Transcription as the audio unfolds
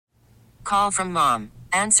call from mom.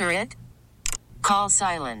 Answer it. Call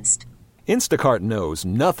silenced. Instacart knows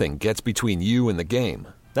nothing gets between you and the game.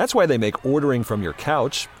 That's why they make ordering from your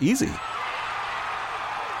couch easy.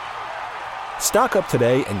 Stock up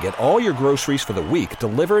today and get all your groceries for the week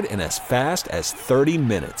delivered in as fast as 30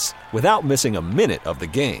 minutes without missing a minute of the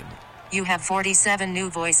game. You have 47 new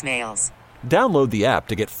voicemails. Download the app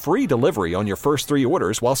to get free delivery on your first 3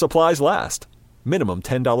 orders while supplies last. Minimum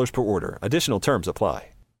 $10 per order. Additional terms apply.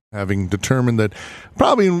 Having determined that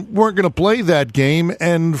probably weren't going to play that game,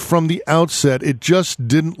 and from the outset, it just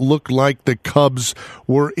didn't look like the Cubs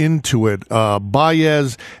were into it.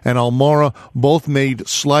 Baez and Almora both made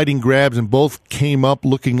sliding grabs and both came up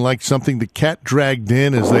looking like something the cat dragged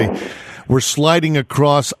in as they were sliding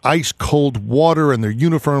across ice-cold water, and their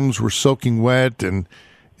uniforms were soaking wet, and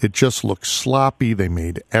it just looked sloppy. They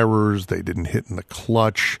made errors. They didn't hit in the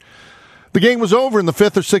clutch. The game was over in the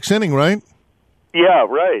 5th or 6th inning, right? Yeah,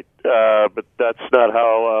 right. But that's not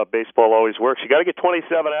how baseball always works. You got to get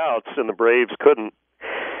 27 outs, and the Braves couldn't.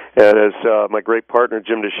 And as my great partner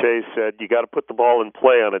Jim Deshaies said, you got to put the ball in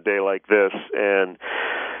play on a day like this. And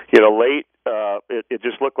late, it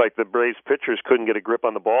just looked like the Braves pitchers couldn't get a grip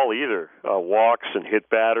on the ball either. Walks and hit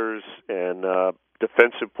batters and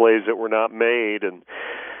defensive plays that were not made. And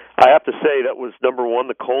I have to say that was number one,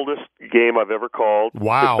 the coldest game I've ever called.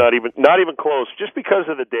 Wow. It's not even close, just because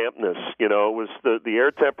of the dampness. It was the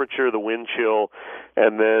air temperature, the wind chill,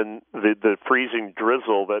 and then the freezing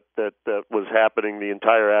drizzle that was happening the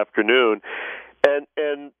entire afternoon.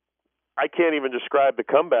 And I can't even describe the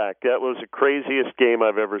comeback. That was the craziest game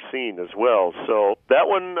I've ever seen as well. So that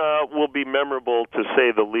one will be memorable, to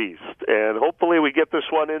say the least. And hopefully we get this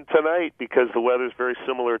one in tonight, because the weather's very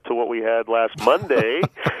similar to what we had last Monday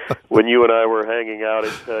when you and I were hanging out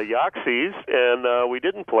at Yoxie's, and we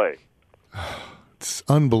didn't play. It's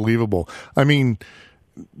unbelievable. I mean,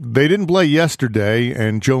 they didn't play yesterday,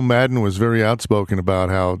 and Joe Madden was very outspoken about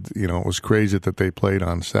how, it was crazy that they played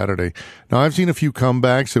on Saturday. Now, I've seen a few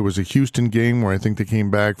comebacks. There was a Houston game where I think they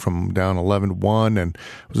came back from down 11-1 and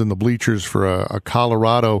was in the bleachers for a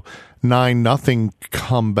Colorado 9-0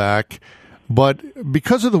 comeback. But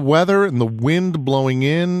because of the weather and the wind blowing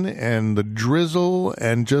in and the drizzle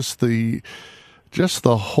and just the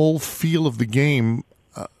whole feel of the game,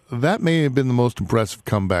 that may have been the most impressive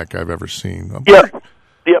comeback I've ever seen.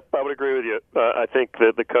 Yep, I would agree with you. I think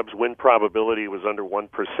that the Cubs' win probability was under 1%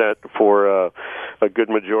 for a good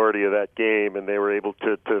majority of that game, and they were able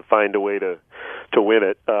to find a way to win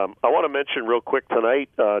it. I want to mention real quick tonight,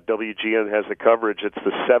 WGN has the coverage. It's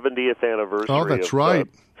the 70th anniversary. Oh, that's right.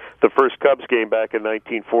 The first Cubs game back in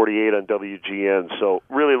 1948 on WGN. So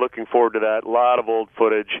really looking forward to that. A lot of old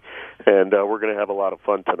footage, and we're going to have a lot of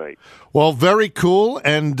fun tonight. Well, very cool,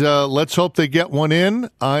 and let's hope they get one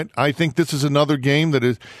in. I think this is another game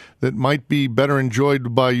that might be better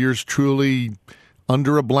enjoyed by yours truly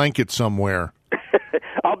under a blanket somewhere.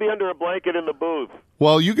 I'll be under a blanket in the booth.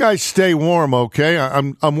 Well, you guys stay warm, okay?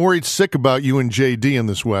 I'm worried sick about you and JD in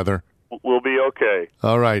this weather. We'll be okay.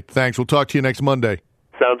 All right, thanks. We'll talk to you next Monday.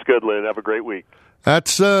 Sounds good, Lynn. Have a great week.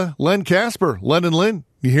 That's Len Casper, Len and Lynn.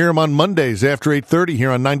 You hear him on Mondays after 8:30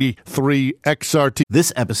 here on 93 XRT.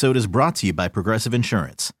 This episode is brought to you by Progressive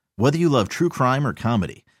Insurance. Whether you love true crime or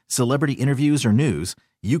comedy, celebrity interviews or news,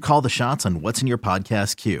 you call the shots on what's in your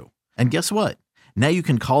podcast queue. And guess what? Now you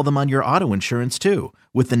can call them on your auto insurance too,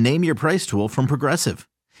 with the Name Your Price tool from Progressive.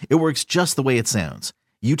 It works just the way it sounds.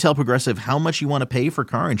 You tell Progressive how much you want to pay for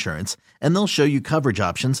car insurance, and they'll show you coverage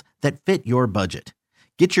options that fit your budget.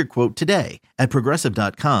 Get your quote today at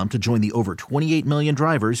Progressive.com to join the over 28 million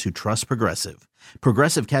drivers who trust Progressive.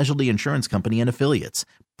 Progressive Casualty Insurance Company and Affiliates.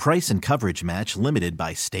 Price and coverage match limited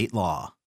by state law.